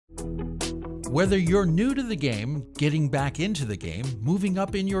Whether you're new to the game, getting back into the game, moving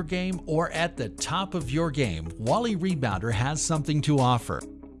up in your game, or at the top of your game, Wally Rebounder has something to offer.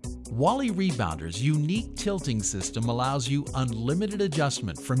 Wally Rebounder's unique tilting system allows you unlimited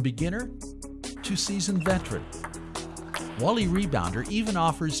adjustment from beginner to seasoned veteran. Wally Rebounder even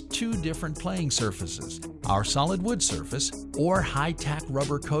offers 2 different playing surfaces, our solid wood surface or high-tack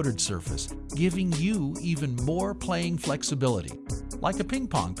rubber-coated surface, giving you even more playing flexibility. Like a ping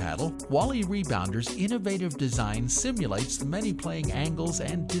pong paddle, Wally Rebounder's innovative design simulates the many playing angles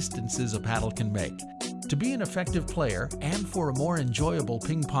and distances a paddle can make. To be an effective player and for a more enjoyable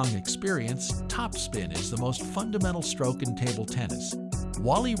ping pong experience, topspin is the most fundamental stroke in table tennis.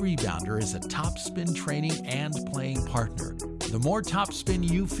 Wally Rebounder is a topspin training and playing partner. The more topspin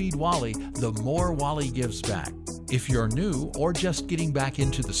you feed Wally, the more Wally gives back. If you're new or just getting back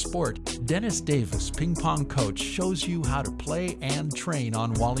into the sport, Dennis Davis, ping pong coach, shows you how to play and train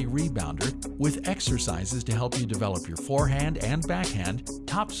on Wally Rebounder with exercises to help you develop your forehand and backhand,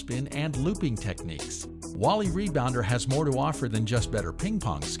 topspin, and looping techniques. Wally Rebounder has more to offer than just better ping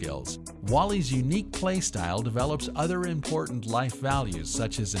pong skills. Wally's unique play style develops other important life values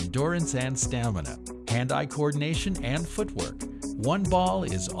such as endurance and stamina, hand-eye coordination, and footwork. One ball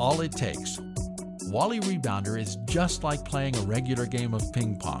is all it takes. Wally Rebounder is just like playing a regular game of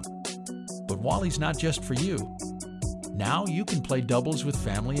ping pong. But Wally's not just for you. Now you can play doubles with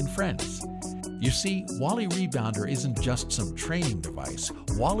family and friends. You see, Wally Rebounder isn't just some training device.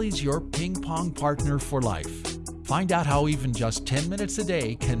 Wally's your ping pong partner for life. Find out how even just 10 minutes a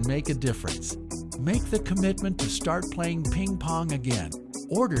day can make a difference. Make the commitment to start playing ping pong again.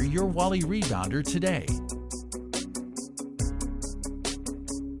 Order your Wally Rebounder today.